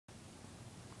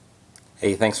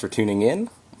Hey, thanks for tuning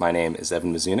in. My name is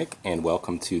Evan Mizunik, and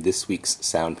welcome to this week's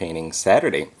Sound Painting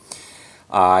Saturday.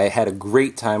 I had a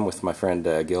great time with my friend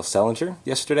Gil Sellinger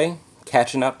yesterday,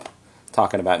 catching up,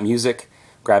 talking about music,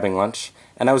 grabbing lunch,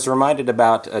 and I was reminded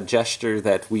about a gesture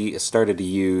that we started to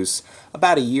use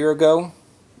about a year ago,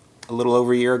 a little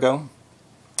over a year ago,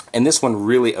 and this one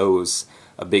really owes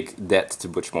a big debt to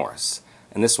Butch Morris,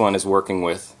 and this one is working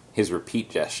with his repeat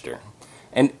gesture.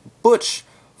 And Butch,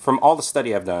 from all the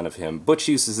study I've done of him, Butch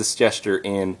uses this gesture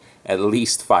in at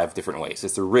least 5 different ways.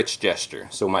 It's a rich gesture.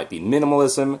 So it might be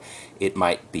minimalism, it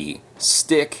might be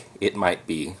stick, it might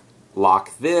be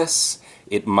lock this,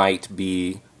 it might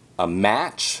be a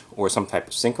match or some type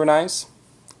of synchronize.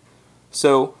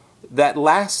 So that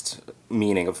last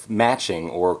meaning of matching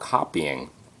or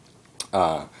copying,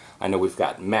 I know we've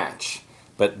got match,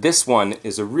 but this one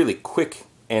is a really quick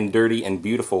and dirty and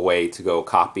beautiful way to go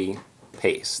copy,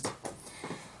 paste.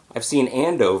 I've seen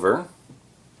Andover,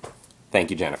 thank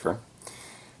you Jennifer,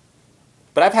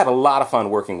 but I've had a lot of fun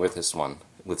working with this one,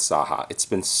 with Saha. It's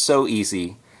been so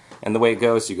easy, and the way it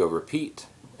goes, you go repeat,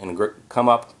 and come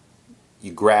up,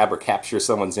 you grab or capture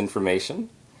someone's information,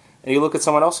 and you look at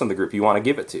someone else in the group you want to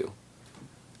give it to.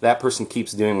 That person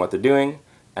keeps doing what they're doing,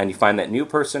 and you find that new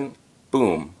person,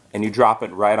 boom, and you drop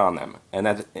it right on them,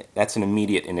 and that's an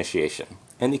immediate initiation.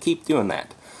 And you keep doing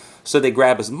that. So they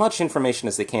grab as much information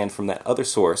as they can from that other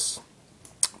source.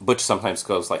 Butch sometimes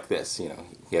goes like this, you know,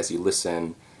 he has you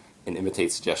listen and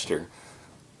imitates gesture.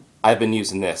 I've been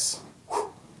using this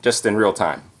just in real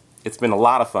time. It's been a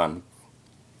lot of fun.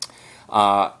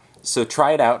 So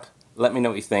try it out. Let me know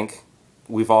what you think.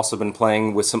 We've also been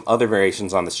playing with some other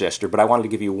variations on this gesture, but I wanted to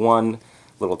give you one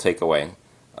little takeaway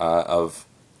of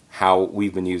how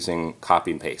we've been using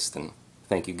copy and paste. And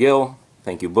thank you, Gil.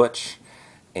 Thank you, Butch.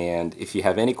 And if you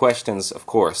have any questions, of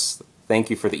course, thank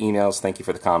you for the emails, thank you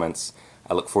for the comments.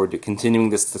 I look forward to continuing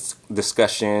this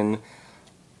discussion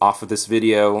off of this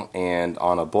video and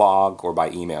on a blog or by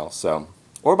email,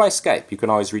 or by Skype. You can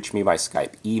always reach me by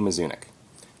Skype, Mizunik.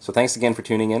 So thanks again for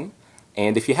tuning in.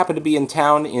 And if you happen to be in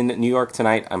town in New York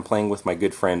tonight, I'm playing with my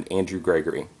good friend Andrew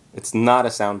Gregory. It's not a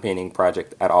sound painting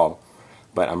project at all,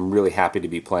 but I'm really happy to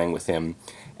be playing with him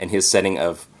and his setting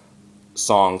of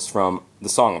songs from the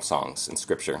Song of Songs in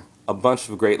Scripture. A bunch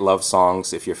of great love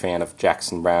songs. If you're a fan of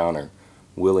Jackson Browne or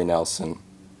Willie Nelson,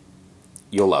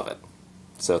 you'll love it.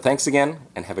 So thanks again,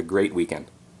 and have a great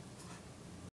weekend.